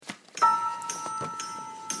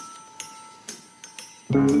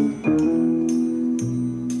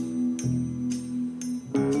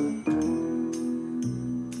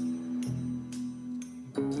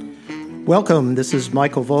Welcome, this is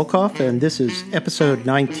Michael Volkov, and this is episode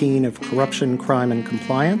 19 of Corruption, Crime, and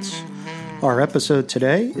Compliance. Our episode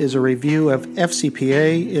today is a review of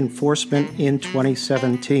FCPA enforcement in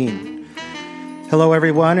 2017. Hello,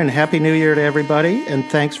 everyone, and Happy New Year to everybody, and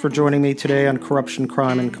thanks for joining me today on Corruption,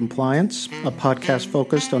 Crime, and Compliance, a podcast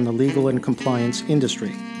focused on the legal and compliance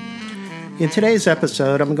industry. In today's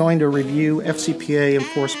episode, I'm going to review FCPA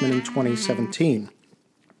enforcement in 2017.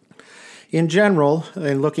 In general,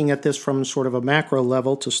 and looking at this from sort of a macro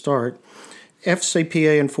level to start,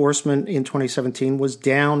 FCPA enforcement in 2017 was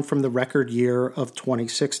down from the record year of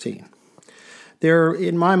 2016. There are,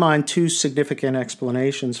 in my mind, two significant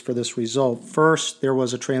explanations for this result. First, there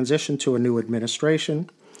was a transition to a new administration,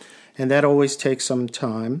 and that always takes some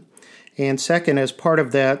time. And second, as part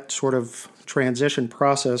of that sort of transition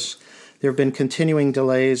process, there have been continuing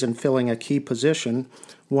delays in filling a key position,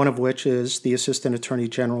 one of which is the Assistant Attorney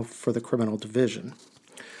General for the Criminal Division.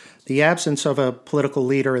 The absence of a political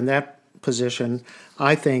leader in that position,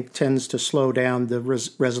 I think, tends to slow down the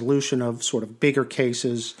resolution of sort of bigger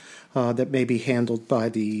cases that may be handled by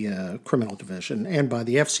the Criminal Division and by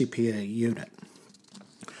the FCPA unit.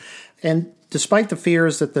 And despite the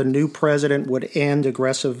fears that the new president would end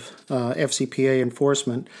aggressive FCPA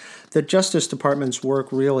enforcement, the Justice Department's work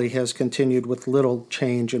really has continued with little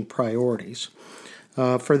change in priorities.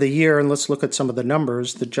 For the year, and let's look at some of the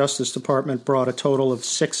numbers, the Justice Department brought a total of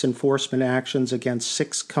 6 enforcement actions against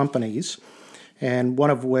 6 companies, and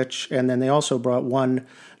then they also brought 1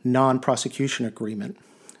 non-prosecution agreement,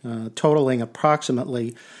 totaling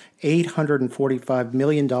approximately $845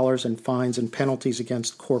 million in fines and penalties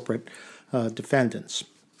against corporate defendants.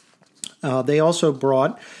 They also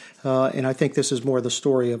brought, and I think this is more the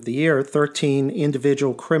story of the year, 13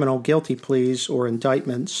 individual criminal guilty pleas or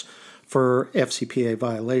indictments for FCPA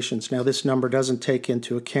violations. Now, this number doesn't take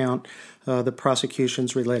into account the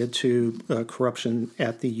prosecutions related to corruption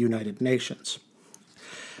at the United Nations.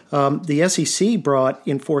 The SEC brought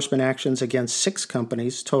enforcement actions against 6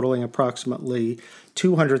 companies, totaling approximately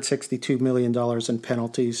 $262 million in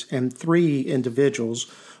penalties, and 3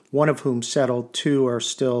 individuals, one of whom settled, 2 are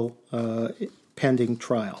still pending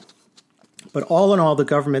trial. But all in all, the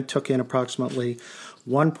government took in approximately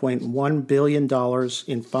 $1.1 billion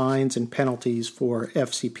in fines and penalties for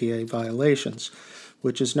FCPA violations,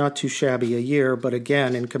 which is not too shabby a year, but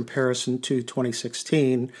again, in comparison to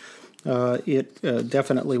 2016, it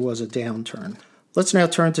definitely was a downturn. Let's now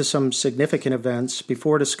turn to some significant events.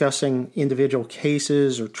 Before discussing individual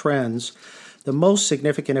cases or trends, the most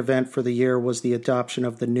significant event for the year was the adoption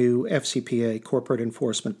of the new FCPA corporate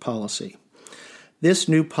enforcement policy. This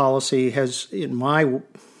new policy has, in my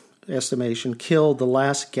estimation, killed the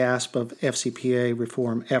last gasp of FCPA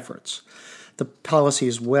reform efforts. The policy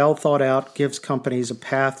is well thought out, gives companies a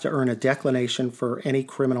path to earn a declination for any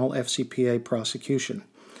criminal FCPA prosecution.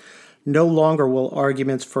 No longer will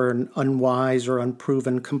arguments for an unwise or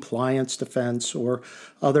unproven compliance defense or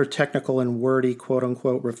other technical and wordy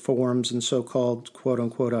quote-unquote reforms and so-called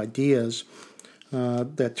quote-unquote ideas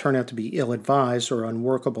that turn out to be ill-advised or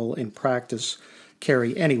unworkable in practice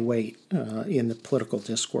carry any weight in the political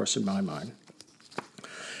discourse, in my mind.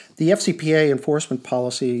 The FCPA enforcement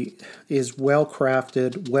policy is well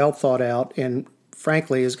crafted, well thought out, and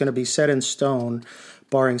frankly is going to be set in stone,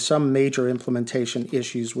 barring some major implementation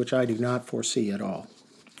issues, which I do not foresee at all.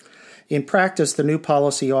 In practice, the new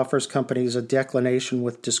policy offers companies a declination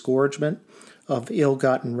with disgorgement of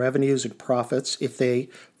ill-gotten revenues and profits if they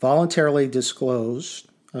voluntarily disclose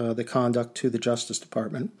the conduct to the Justice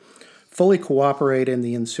Department, fully cooperate in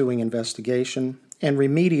the ensuing investigation, and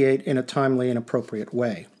remediate in a timely and appropriate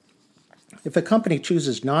way. If a company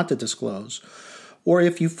chooses not to disclose, or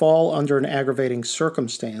if you fall under an aggravating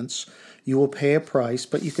circumstance, you will pay a price,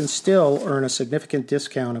 but you can still earn a significant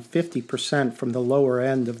discount of 50% from the lower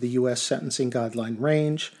end of the U.S. sentencing guideline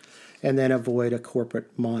range, and then avoid a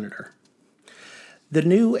corporate monitor. The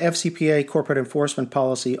new FCPA corporate enforcement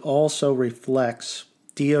policy also reflects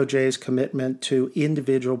DOJ's commitment to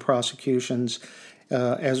individual prosecutions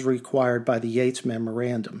as required by the Yates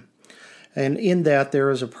Memorandum. And in that,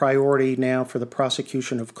 there is a priority now for the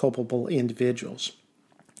prosecution of culpable individuals.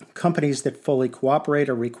 Companies that fully cooperate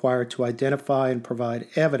are required to identify and provide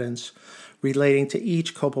evidence relating to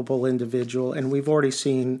each culpable individual, and we've already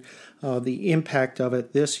seen the impact of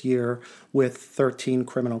it this year with 13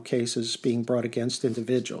 criminal cases being brought against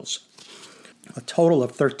individuals. A total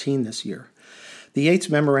of 13 this year. The Yates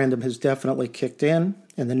Memorandum has definitely kicked in,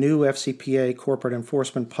 and the new FCPA corporate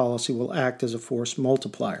enforcement policy will act as a force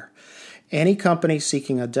multiplier. Any company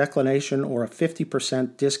seeking a declination or a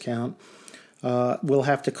 50% discount will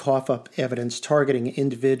have to cough up evidence targeting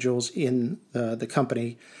individuals in the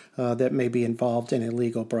company that may be involved in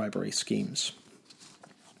illegal bribery schemes.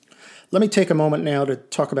 Let me take a moment now to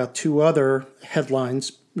talk about two other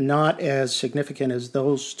headlines, not as significant as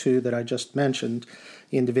those two that I just mentioned,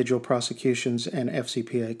 individual prosecutions and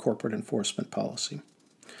FCPA corporate enforcement policy.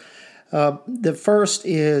 The first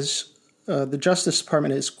is the Justice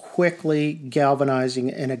Department is quickly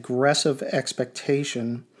galvanizing an aggressive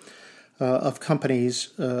expectation of companies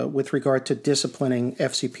with regard to disciplining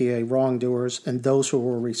FCPA wrongdoers and those who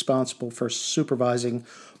were responsible for supervising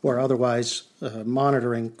or otherwise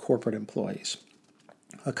monitoring corporate employees.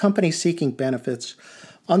 A company seeking benefits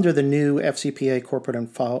under the new FCPA corporate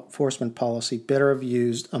enforcement policy better have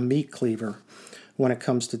used a meat cleaver when it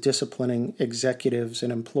comes to disciplining executives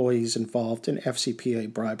and employees involved in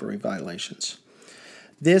FCPA bribery violations.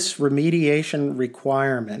 This remediation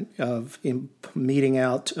requirement of meting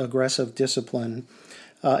out aggressive discipline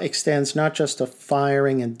extends not just to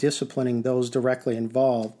firing and disciplining those directly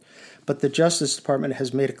involved, but the Justice Department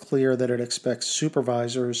has made it clear that it expects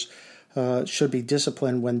supervisors should be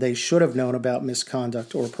disciplined when they should have known about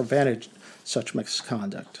misconduct or prevented such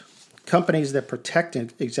misconduct. Companies that protect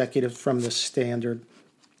executives from this standard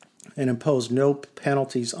and impose no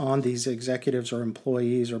penalties on these executives or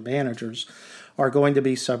employees or managers are going to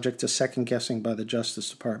be subject to second guessing by the Justice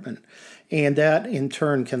Department, and that in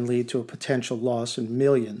turn can lead to a potential loss in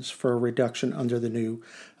millions for a reduction under the new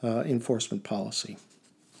enforcement policy.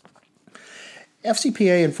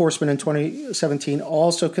 FCPA enforcement in 2017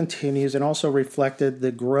 also continues and also reflected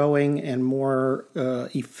the growing and more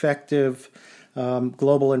effective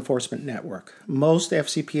global enforcement network. Most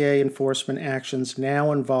FCPA enforcement actions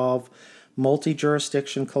now involve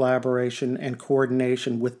multi-jurisdiction collaboration and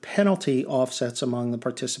coordination with penalty offsets among the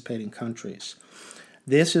participating countries.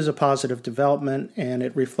 This is a positive development, and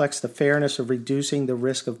it reflects the fairness of reducing the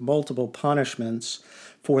risk of multiple punishments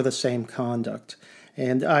for the same conduct.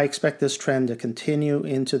 And I expect this trend to continue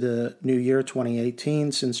into the new year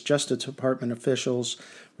 2018, since Justice Department officials,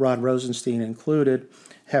 Rod Rosenstein included,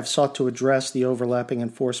 have sought to address the overlapping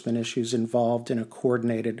enforcement issues involved in a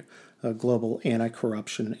coordinated global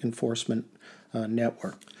anti-corruption enforcement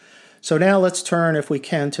network. So now let's turn, if we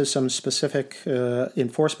can, to some specific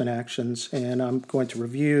enforcement actions, and I'm going to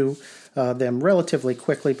review them relatively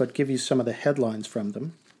quickly, but give you some of the headlines from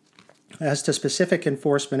them. As to specific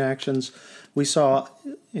enforcement actions, we saw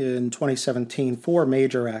in 2017 four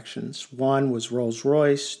major actions. One was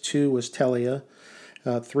Rolls-Royce, two was Telia,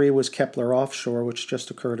 three was Kepler Offshore, which just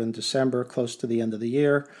occurred in December, close to the end of the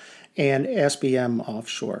year, and SBM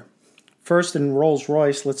Offshore. First, in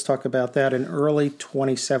Rolls-Royce, let's talk about that. In early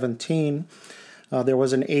 2017, there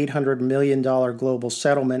was an $800 million global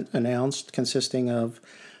settlement announced, consisting of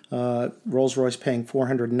Rolls-Royce paying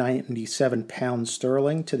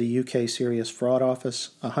 £497 to the UK Serious Fraud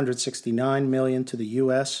Office, $169 million to the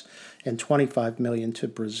US, and $25 million to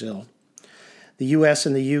Brazil. The US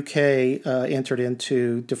and the UK entered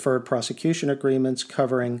into deferred prosecution agreements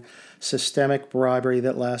covering systemic bribery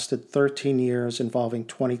that lasted 13 years, involving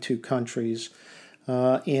 22 countries,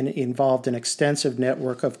 and involved an extensive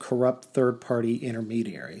network of corrupt third-party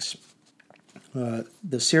intermediaries.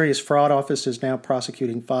 The Serious Fraud Office is now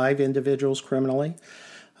prosecuting 5 individuals criminally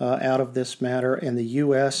out of this matter, and the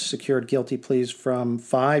U.S. secured guilty pleas from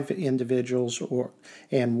 5 individuals,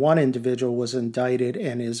 and 1 individual was indicted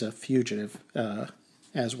and is a fugitive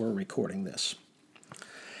as we're recording this.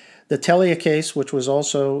 The Telia case, which was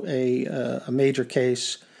also a major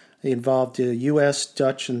case, involved a U.S.,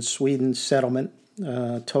 Dutch, and Sweden settlement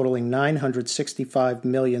totaling $965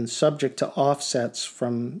 million, subject to offsets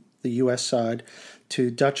from the U.S. side to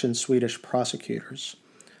Dutch and Swedish prosecutors.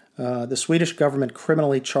 The Swedish government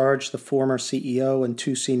criminally charged the former CEO and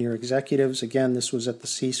 2 senior executives. Again, this was at the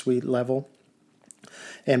C-suite level.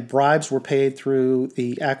 And bribes were paid through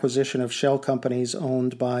the acquisition of shell companies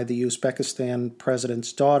owned by the Uzbekistan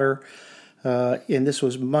president's daughter. And this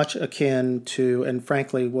was much akin to, and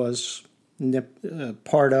frankly was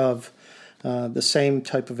part of, the same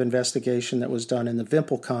type of investigation that was done in the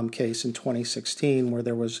VimpelCom case in 2016, where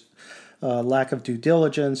there was lack of due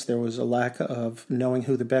diligence, there was a lack of knowing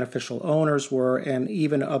who the beneficial owners were, and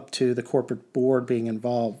even up to the corporate board being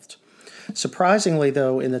involved. Surprisingly,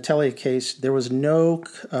 though, in the Telia case, there was no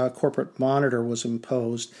corporate monitor was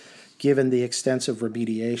imposed, given the extensive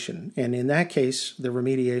remediation. And in that case, the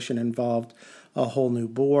remediation involved a whole new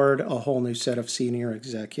board, a whole new set of senior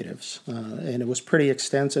executives. And it was pretty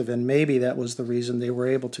extensive, and maybe that was the reason they were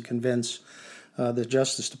able to convince the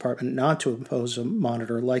Justice Department not to impose a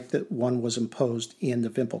monitor like that one was imposed in the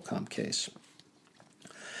VimpelCom case.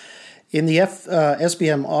 In the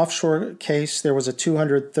SBM offshore case, there was a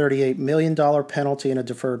 $238 million penalty and a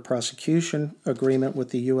deferred prosecution agreement with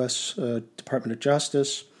the U.S. Department of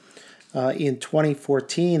Justice. In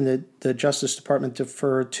 2014, the Justice Department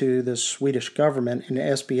deferred to the Swedish government, and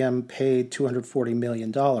SBM paid $240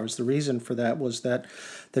 million. The reason for that was that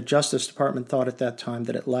the Justice Department thought at that time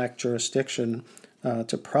that it lacked jurisdiction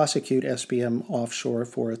to prosecute SBM offshore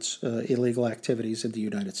for its illegal activities in the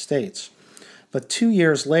United States. But 2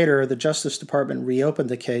 years later, the Justice Department reopened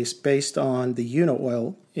the case based on the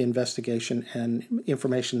Unaoil investigation and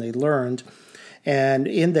information they learned. And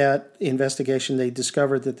in that investigation, they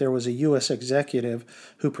discovered that there was a U.S. executive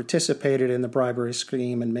who participated in the bribery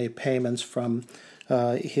scheme and made payments from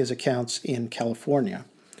his accounts in California.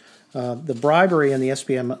 The bribery in the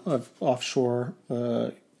SBM offshore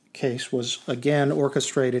case was, again,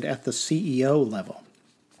 orchestrated at the CEO level.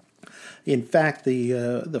 In fact,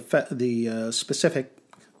 the specific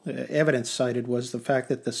evidence cited was the fact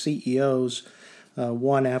that the CEOs,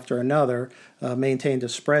 one after another, maintained a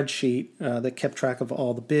spreadsheet that kept track of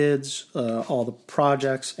all the bids, all the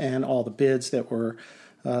projects, and all the bids that were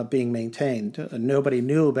being maintained. Nobody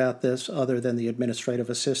knew about this other than the administrative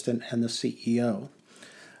assistant and the CEO.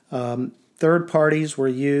 Third parties were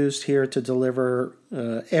used here to deliver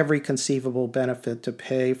every conceivable benefit to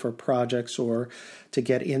pay for projects or to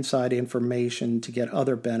get inside information, to get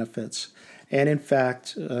other benefits. And in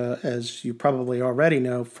fact, as you probably already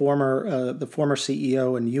know, the former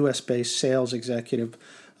CEO and U.S.-based sales executive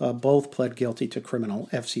both pled guilty to criminal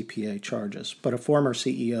FCPA charges. But a former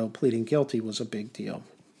CEO pleading guilty was a big deal.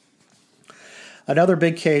 Another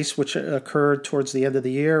big case which occurred towards the end of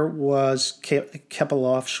the year was Keppel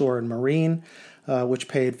Offshore and Marine, which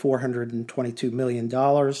paid $422 million in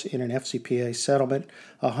an FCPA settlement,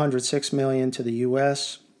 $106 million to the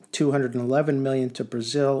U.S., $211 million to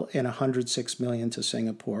Brazil, and $106 million to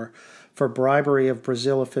Singapore for bribery of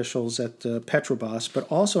Brazil officials at Petrobras, but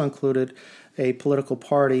also included a political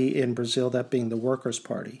party in Brazil, that being the Workers'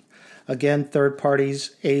 Party. Again, third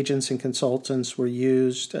parties, agents, and consultants were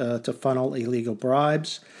used to funnel illegal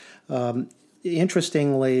bribes.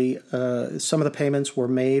 Interestingly, some of the payments were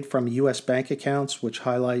made from U.S. bank accounts, which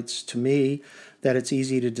highlights to me that it's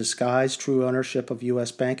easy to disguise true ownership of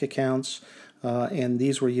U.S. bank accounts. And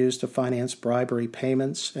these were used to finance bribery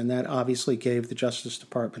payments, and that obviously gave the Justice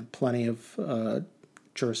Department plenty of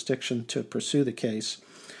jurisdiction to pursue the case.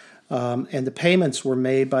 And the payments were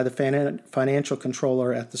made by the financial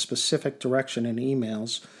controller at the specific direction in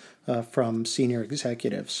emails from senior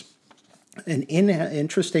executives. And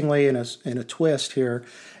interestingly, in a twist here,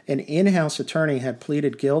 an in-house attorney had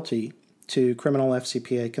pleaded guilty to criminal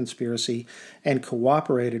FCPA conspiracy and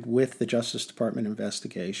cooperated with the Justice Department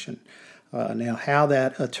investigation. Now, how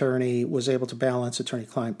that attorney was able to balance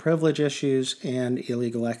attorney-client privilege issues and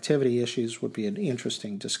illegal activity issues would be an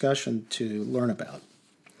interesting discussion to learn about.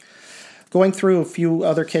 Going through a few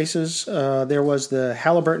other cases, there was the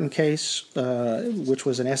Halliburton case, which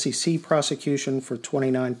was an SEC prosecution for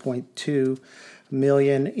 $29.2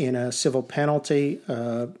 million in a civil penalty.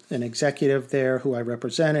 An executive there who I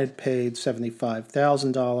represented paid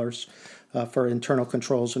 $75,000 for internal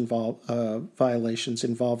controls violations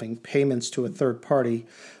involving payments to a third party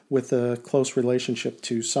with a close relationship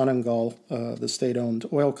to Sonangol, the state-owned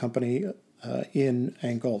oil company in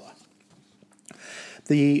Angola.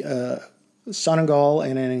 The Sonangol,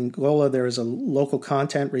 and in Angola there is a local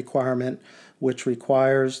content requirement which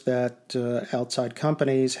requires that outside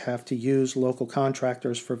companies have to use local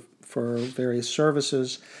contractors for various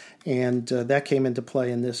services, and that came into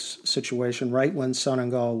play in this situation right when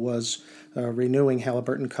Sonangol was renewing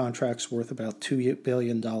Halliburton contracts worth about $2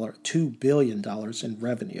 billion in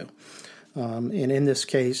revenue. And in this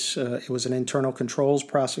case, it was an internal controls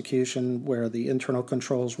prosecution where the internal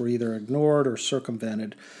controls were either ignored or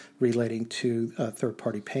circumvented relating to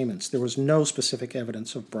third-party payments. There was no specific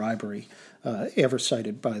evidence of bribery ever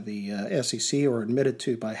cited by the SEC or admitted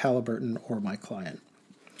to by Halliburton or my client.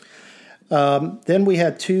 Then we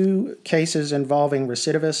had two cases involving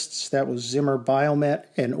recidivists. That was Zimmer Biomet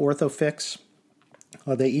and Orthofix.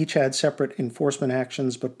 They each had separate enforcement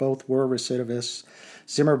actions, but both were recidivists.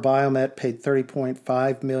 Zimmer Biomet paid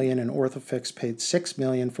 $30.5 million, and Orthofix paid $6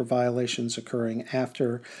 million for violations occurring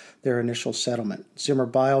after their initial settlement. Zimmer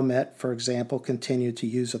Biomet, for example, continued to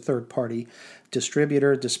use a third-party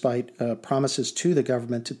distributor despite promises to the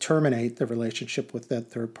government to terminate the relationship with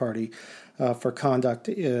that third party for conduct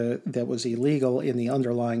that was illegal in the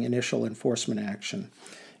underlying initial enforcement action.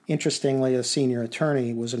 Interestingly, a senior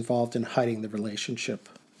attorney was involved in hiding the relationship.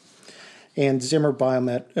 And Zimmer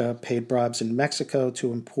Biomet paid bribes in Mexico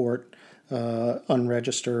to import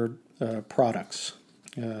unregistered products.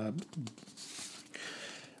 In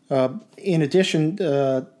addition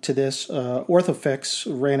to this, Orthofix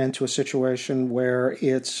ran into a situation where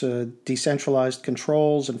its decentralized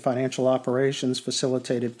controls and financial operations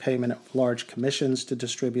facilitated payment of large commissions to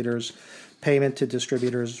distributors, payment to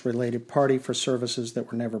distributors' related party for services that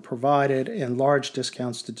were never provided, and large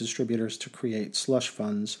discounts to distributors to create slush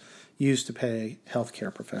funds used to pay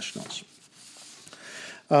healthcare professionals.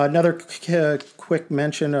 Another quick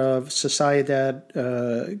mention of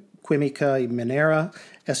Sociedad Química y Minera,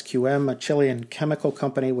 SQM, a Chilean chemical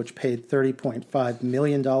company which paid $30.5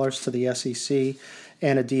 million to the SEC,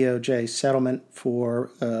 and a DOJ settlement for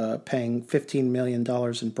paying $15 million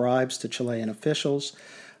in bribes to Chilean officials.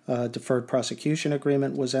 Deferred prosecution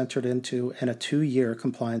agreement was entered into, and a 2-year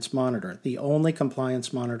compliance monitor, the only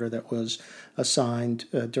compliance monitor that was assigned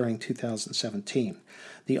during 2017.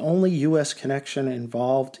 The only U.S. connection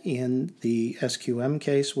involved in the SQM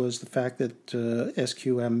case was the fact that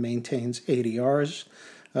SQM maintains ADRs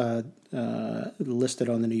listed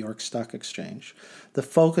on the New York Stock Exchange. The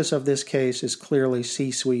focus of this case is clearly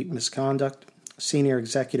C-suite misconduct. Senior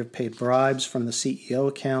executive paid bribes from the CEO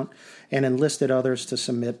account and enlisted others to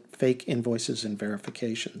submit fake invoices and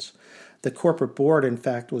verifications. The corporate board, in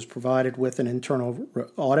fact, was provided with an internal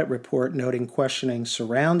audit report noting questioning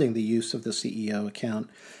surrounding the use of the CEO account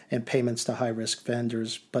and payments to high-risk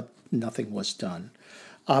vendors, but nothing was done.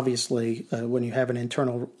 Obviously, when you have an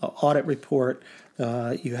internal audit report,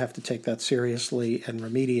 you have to take that seriously and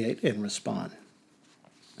remediate and respond.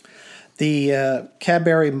 The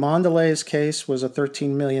Cadbury Mondelez case was a $13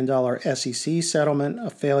 million SEC settlement,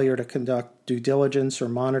 a failure to conduct due diligence or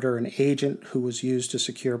monitor an agent who was used to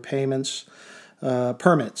secure permits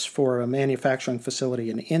for a manufacturing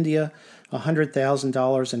facility in India,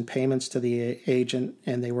 $100,000 in payments to the agent,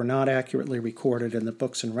 and they were not accurately recorded in the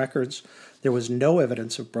books and records. There was no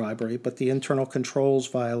evidence of bribery, but the internal controls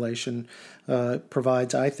violation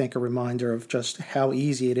provides, I think, a reminder of just how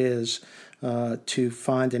easy it is to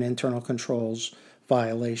find an internal controls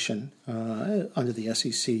violation under the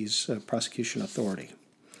SEC's prosecution authority.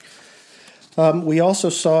 We also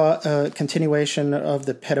saw a continuation of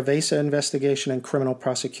the PDVSA investigation and criminal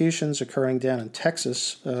prosecutions occurring down in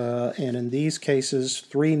Texas, and in these cases,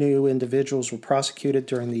 3 new individuals were prosecuted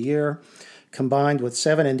during the year, combined with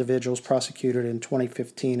 7 individuals prosecuted in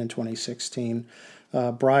 2015 and 2016.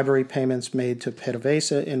 Bribery payments made to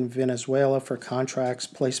PDVSA in Venezuela for contracts,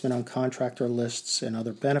 placement on contractor lists, and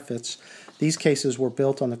other benefits. These cases were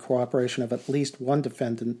built on the cooperation of at least one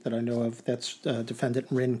defendant that I know of, that's Defendant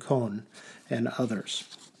Rincon and others.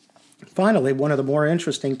 Finally, one of the more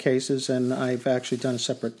interesting cases, and I've actually done a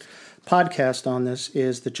separate podcast on this,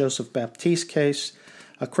 is the Joseph Baptiste case.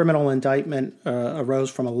 A criminal indictment arose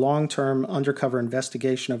from a long-term undercover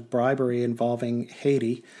investigation of bribery involving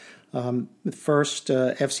Haiti. The first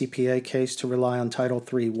FCPA case to rely on Title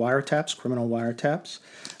III wiretaps, criminal wiretaps,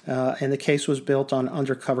 and the case was built on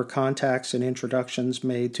undercover contacts and introductions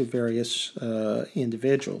made to various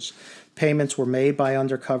individuals. Payments were made by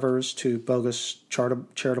undercovers to bogus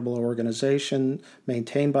charitable organization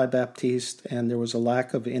maintained by Baptiste, and there was a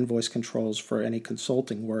lack of invoice controls for any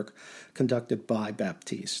consulting work conducted by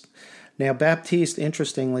Baptiste. Now, Baptiste,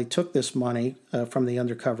 interestingly, took this money from the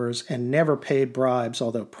undercovers and never paid bribes,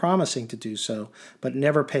 although promising to do so, but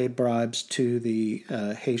never paid bribes to the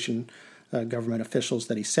Haitian government officials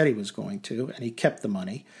that he said he was going to, and he kept the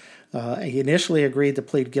money. He initially agreed to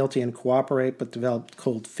plead guilty and cooperate, but developed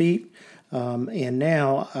cold feet, and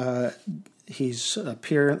now he's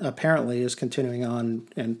apparently is continuing on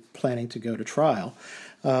and planning to go to trial.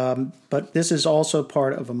 But this is also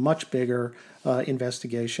part of a much bigger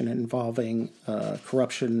investigation involving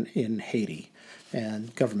corruption in Haiti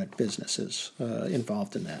and government businesses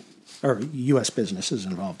involved in that, or U.S. businesses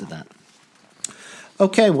involved in that.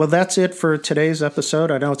 Okay, well, that's it for today's episode.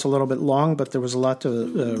 I know it's a little bit long, but there was a lot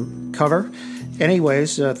to cover.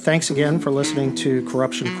 Anyways, thanks again for listening to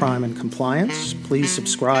Corruption, Crime, and Compliance. Please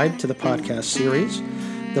subscribe to the podcast series.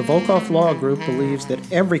 The Volkov Law Group believes that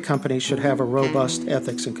every company should have a robust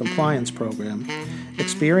ethics and compliance program.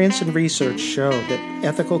 Experience and research show that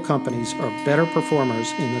ethical companies are better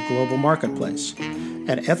performers in the global marketplace.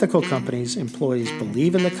 At ethical companies, employees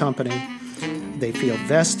believe in the company, they feel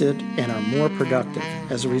vested, and are more productive.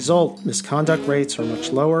 As a result, misconduct rates are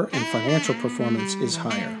much lower and financial performance is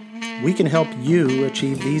higher. We can help you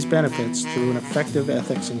achieve these benefits through an effective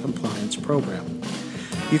ethics and compliance program.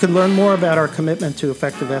 You can learn more about our commitment to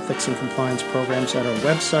effective ethics and compliance programs at our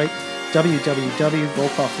website,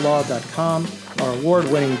 www.volkofflaw.com, our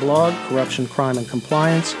award-winning blog, Corruption, Crime, and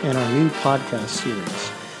Compliance, and our new podcast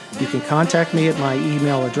series. You can contact me at my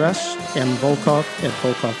email address,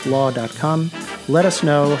 mvolkoff@volkofflaw.com. Let us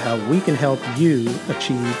know how we can help you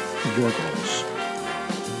achieve your goals.